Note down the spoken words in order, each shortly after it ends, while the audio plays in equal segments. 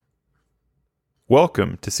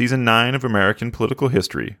Welcome to Season 9 of American Political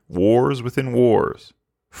History, Wars Within Wars,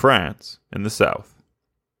 France in the South.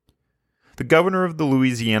 The governor of the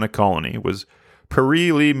Louisiana colony was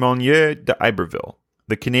Pierre Le Monnier d'Iberville,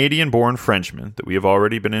 the Canadian-born Frenchman that we have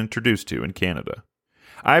already been introduced to in Canada.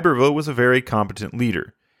 Iberville was a very competent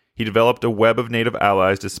leader. He developed a web of native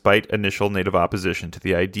allies despite initial native opposition to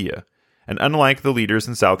the idea, and unlike the leaders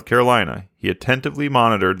in South Carolina, he attentively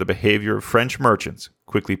monitored the behavior of French merchants,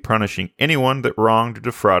 quickly punishing anyone that wronged or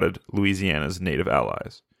defrauded Louisiana's native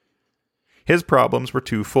allies. His problems were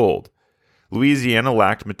twofold. Louisiana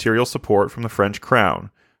lacked material support from the French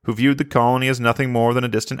crown, who viewed the colony as nothing more than a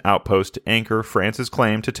distant outpost to anchor France's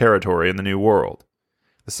claim to territory in the New World.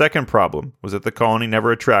 The second problem was that the colony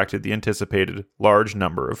never attracted the anticipated large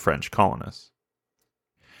number of French colonists.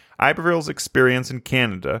 Iberville's experience in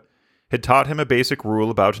Canada had taught him a basic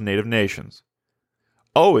rule about native nations.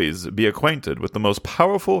 Always be acquainted with the most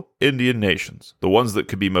powerful Indian nations, the ones that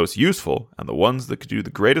could be most useful, and the ones that could do the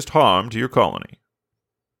greatest harm to your colony.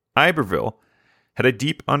 Iberville had a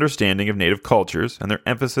deep understanding of native cultures and their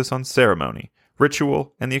emphasis on ceremony,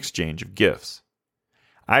 ritual, and the exchange of gifts.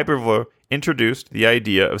 Iberville introduced the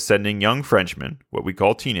idea of sending young Frenchmen, what we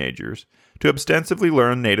call teenagers, to ostensibly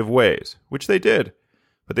learn native ways, which they did,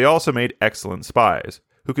 but they also made excellent spies,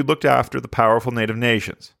 who could look after the powerful native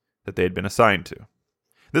nations that they had been assigned to.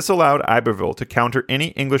 This allowed Iberville to counter any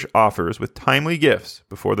English offers with timely gifts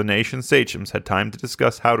before the nation's sachems had time to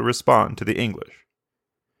discuss how to respond to the English.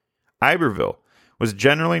 Iberville was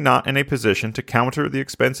generally not in a position to counter the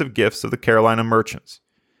expensive gifts of the Carolina merchants.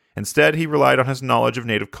 Instead, he relied on his knowledge of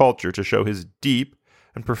native culture to show his deep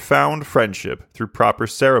and profound friendship through proper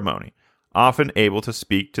ceremony, often able to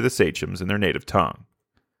speak to the sachems in their native tongue.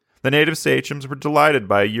 The native sachems were delighted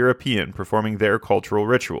by a European performing their cultural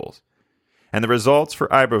rituals, and the results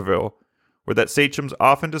for Iberville were that sachems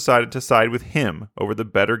often decided to side with him over the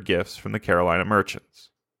better gifts from the Carolina merchants.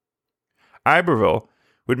 Iberville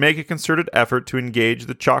would make a concerted effort to engage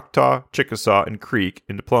the Choctaw, Chickasaw, and Creek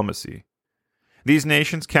in diplomacy. These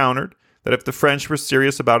nations countered that if the French were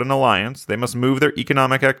serious about an alliance, they must move their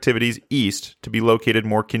economic activities east to be located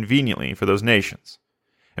more conveniently for those nations.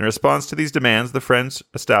 In response to these demands, the French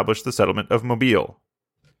established the settlement of Mobile.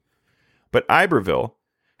 But Iberville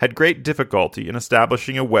had great difficulty in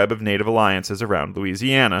establishing a web of native alliances around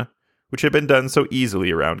Louisiana, which had been done so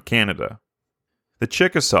easily around Canada. The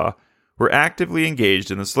Chickasaw were actively engaged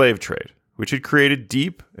in the slave trade, which had created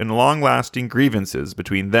deep and long-lasting grievances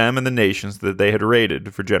between them and the nations that they had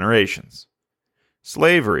raided for generations.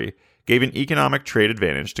 Slavery gave an economic trade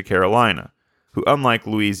advantage to Carolina, who, unlike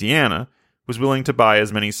Louisiana, was willing to buy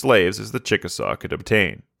as many slaves as the Chickasaw could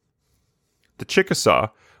obtain. The Chickasaw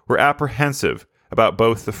were apprehensive about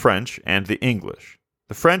both the French and the English.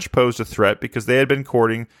 The French posed a threat because they had been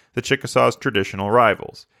courting the Chickasaw's traditional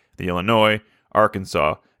rivals, the Illinois,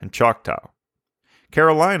 Arkansas, and Choctaw.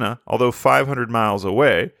 Carolina, although 500 miles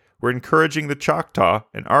away, were encouraging the Choctaw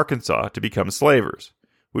and Arkansas to become slavers,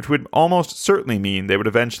 which would almost certainly mean they would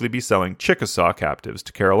eventually be selling Chickasaw captives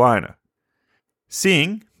to Carolina.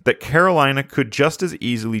 Seeing that Carolina could just as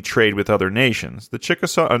easily trade with other nations, the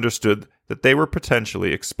Chickasaw understood that they were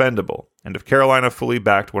potentially expendable, and if Carolina fully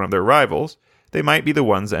backed one of their rivals, they might be the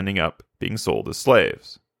ones ending up being sold as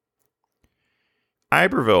slaves.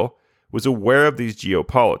 Iberville was aware of these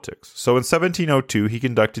geopolitics, so in 1702 he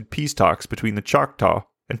conducted peace talks between the Choctaw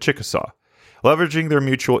and Chickasaw, leveraging their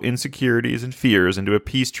mutual insecurities and fears into a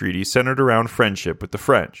peace treaty centered around friendship with the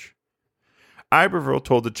French. Iberville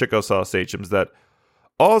told the Chickasaw sachems that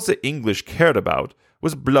all the English cared about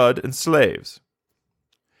was blood and slaves.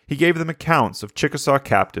 He gave them accounts of Chickasaw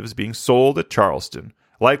captives being sold at Charleston,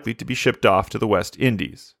 likely to be shipped off to the West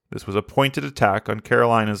Indies. This was a pointed attack on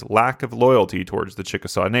Carolina's lack of loyalty towards the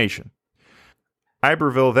Chickasaw nation.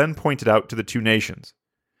 Iberville then pointed out to the two nations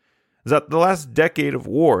that the last decade of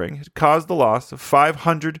warring had caused the loss of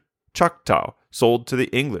 500 Choctaw sold to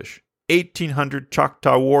the English, 1,800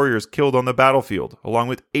 Choctaw warriors killed on the battlefield, along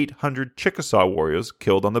with 800 Chickasaw warriors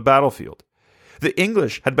killed on the battlefield. The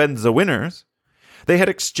English had been the winners. They had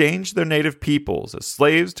exchanged their native peoples as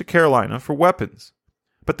slaves to Carolina for weapons.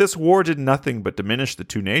 But this war did nothing but diminish the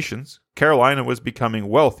two nations. Carolina was becoming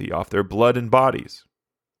wealthy off their blood and bodies.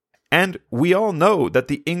 And we all know that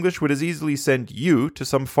the English would as easily send you to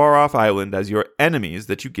some far-off island as your enemies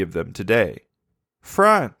that you give them today.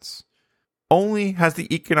 France only has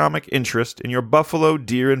the economic interest in your buffalo,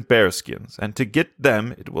 deer, and bearskins, and to get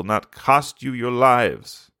them it will not cost you your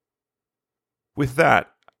lives. With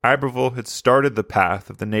that, Iberville had started the path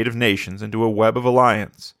of the native nations into a web of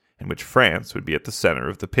alliance, in which France would be at the center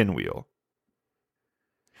of the pinwheel.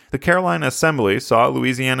 The Carolina Assembly saw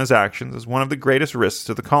Louisiana's actions as one of the greatest risks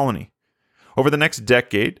to the colony. Over the next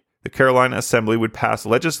decade, the Carolina Assembly would pass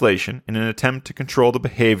legislation in an attempt to control the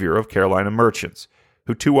behavior of Carolina merchants,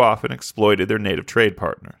 who too often exploited their native trade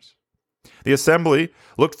partners. The Assembly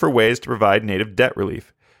looked for ways to provide native debt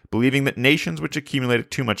relief, believing that nations which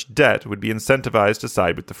accumulated too much debt would be incentivized to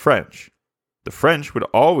side with the French. The French would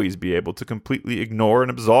always be able to completely ignore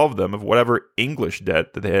and absolve them of whatever English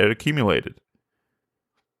debt that they had accumulated.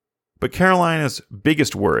 But Carolina's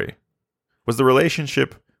biggest worry was the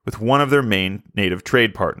relationship with one of their main native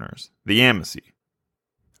trade partners, the Yamasee.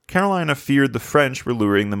 Carolina feared the French were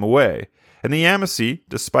luring them away, and the Yamasee,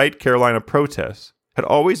 despite Carolina protests, had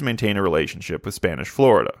always maintained a relationship with Spanish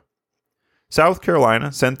Florida. South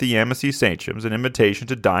Carolina sent the Yamasee sachems an invitation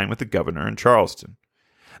to dine with the governor in Charleston.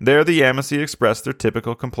 There the Yamasee expressed their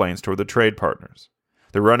typical complaints toward the trade partners,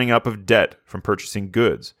 the running up of debt from purchasing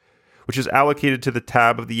goods, which is allocated to the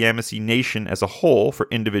tab of the Yamasee nation as a whole for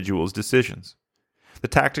individuals' decisions, the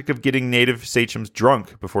tactic of getting native sachems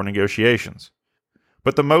drunk before negotiations.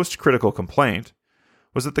 But the most critical complaint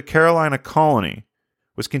was that the Carolina colony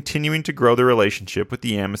was continuing to grow their relationship with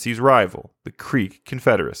the Yamasee's rival, the Creek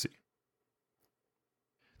Confederacy.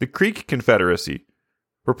 The Creek Confederacy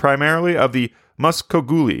were primarily of the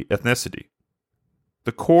Muscogee ethnicity.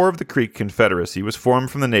 The core of the Creek Confederacy was formed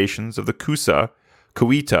from the nations of the Coosa,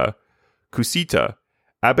 Coweta, Cusita,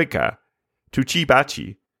 Abaca,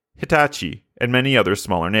 Tuchibachi, Hitachi, and many other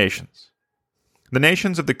smaller nations. The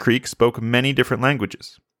nations of the Creek spoke many different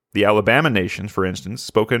languages. The Alabama Nation, for instance,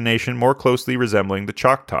 spoke a nation more closely resembling the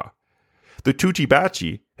Choctaw. The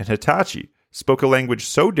Tuchibachi and Hitachi spoke a language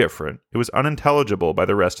so different it was unintelligible by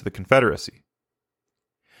the rest of the Confederacy.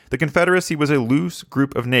 The Confederacy was a loose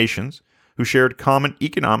group of nations who shared common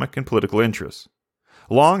economic and political interests.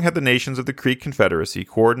 Long had the nations of the Creek Confederacy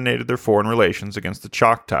coordinated their foreign relations against the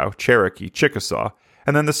Choctaw, Cherokee, Chickasaw,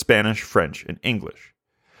 and then the Spanish, French, and English.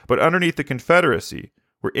 But underneath the Confederacy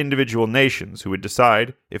were individual nations who would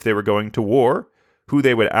decide if they were going to war, who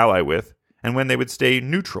they would ally with, and when they would stay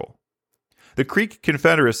neutral. The Creek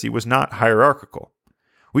Confederacy was not hierarchical.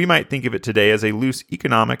 We might think of it today as a loose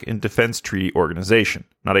economic and defense treaty organization,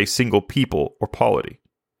 not a single people or polity.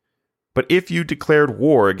 But if you declared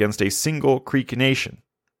war against a single Creek nation,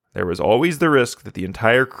 there was always the risk that the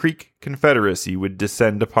entire Creek Confederacy would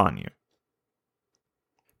descend upon you.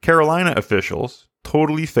 Carolina officials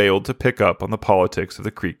totally failed to pick up on the politics of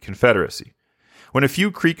the Creek Confederacy. When a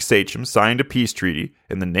few Creek sachems signed a peace treaty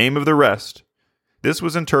in the name of the rest, this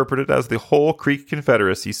was interpreted as the whole Creek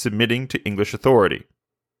Confederacy submitting to English authority.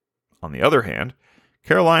 On the other hand,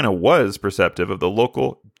 Carolina was perceptive of the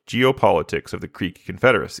local geopolitics of the Creek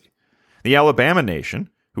Confederacy. The Alabama Nation,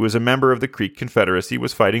 who was a member of the Creek Confederacy,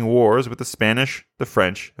 was fighting wars with the Spanish, the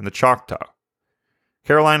French, and the Choctaw.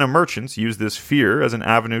 Carolina merchants used this fear as an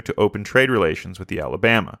avenue to open trade relations with the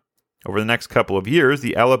Alabama. Over the next couple of years,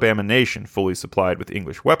 the Alabama Nation, fully supplied with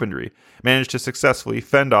English weaponry, managed to successfully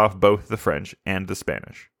fend off both the French and the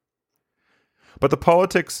Spanish. But the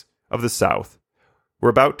politics of the South were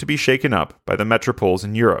about to be shaken up by the metropoles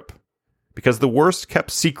in Europe, because the worst kept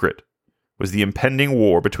secret was the impending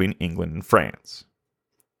war between England and France.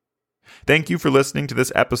 Thank you for listening to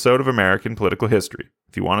this episode of American Political History.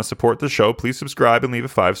 If you want to support the show, please subscribe and leave a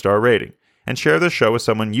 5-star rating, and share the show with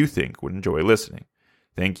someone you think would enjoy listening.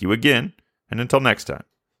 Thank you again, and until next time.